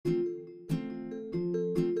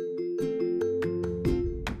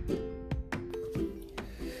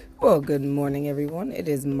Well, good morning, everyone. It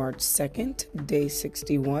is March 2nd, day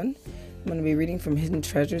 61. I'm going to be reading from Hidden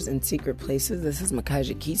Treasures in Secret Places. This is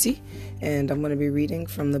Micajah Kesey, and I'm going to be reading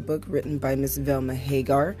from the book written by Miss Velma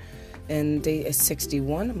Hagar. And day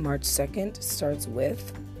 61, March 2nd, starts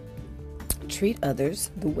with, treat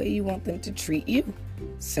others the way you want them to treat you.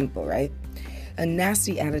 Simple, right? A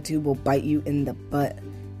nasty attitude will bite you in the butt.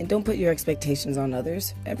 And don't put your expectations on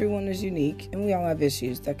others. Everyone is unique, and we all have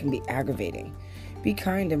issues that can be aggravating. Be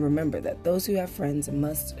kind and remember that those who have friends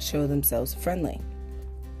must show themselves friendly.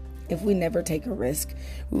 If we never take a risk,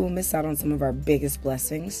 we will miss out on some of our biggest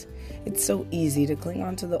blessings. It's so easy to cling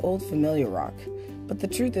on to the old familiar rock. But the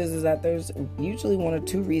truth is that there's usually one or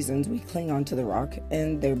two reasons we cling on to the rock,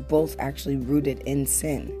 and they're both actually rooted in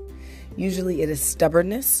sin. Usually it is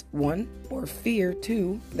stubbornness, one, or fear,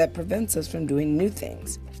 two, that prevents us from doing new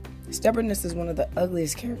things. Stubbornness is one of the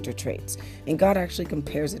ugliest character traits, and God actually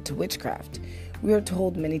compares it to witchcraft. We are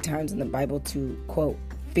told many times in the Bible to, quote,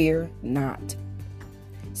 fear not.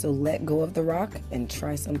 So let go of the rock and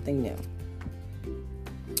try something new.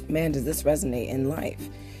 Man, does this resonate in life?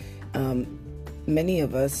 Many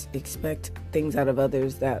of us expect things out of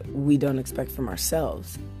others that we don't expect from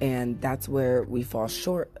ourselves. And that's where we fall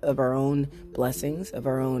short of our own blessings, of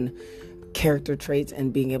our own character traits,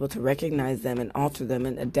 and being able to recognize them and alter them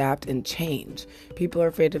and adapt and change. People are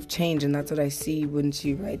afraid of change, and that's what I see when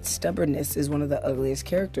she writes stubbornness is one of the ugliest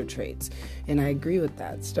character traits. And I agree with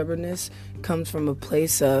that. Stubbornness comes from a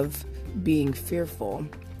place of being fearful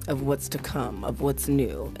of what's to come, of what's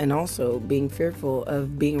new, and also being fearful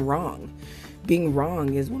of being wrong. Being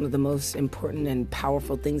wrong is one of the most important and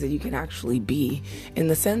powerful things that you can actually be, in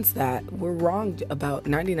the sense that we're wronged about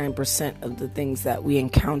 99% of the things that we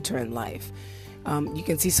encounter in life. You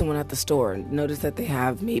can see someone at the store and notice that they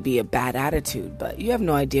have maybe a bad attitude, but you have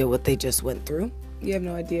no idea what they just went through. You have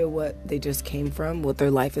no idea what they just came from, what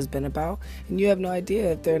their life has been about, and you have no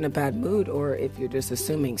idea if they're in a bad mood or if you're just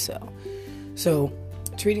assuming so. So,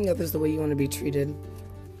 treating others the way you want to be treated,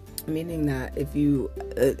 meaning that if you,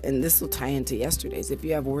 and this will tie into yesterday's, if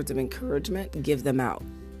you have words of encouragement, give them out.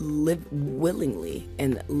 Live willingly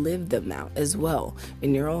and live them out as well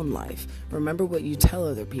in your own life. Remember what you tell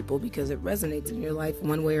other people because it resonates in your life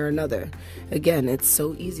one way or another. Again, it's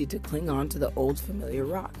so easy to cling on to the old familiar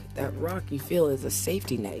rock. That rock you feel is a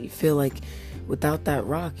safety net. You feel like without that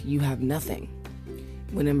rock, you have nothing.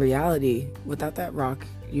 When in reality, without that rock,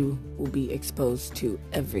 you will be exposed to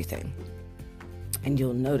everything. And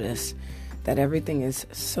you'll notice that everything is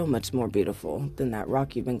so much more beautiful than that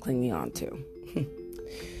rock you've been clinging on to.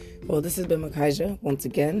 Well, this has been Micajah. Once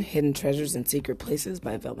again, Hidden Treasures in Secret Places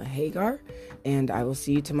by Velma Hagar. And I will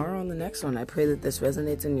see you tomorrow on the next one. I pray that this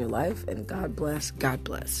resonates in your life. And God bless. God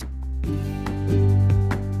bless.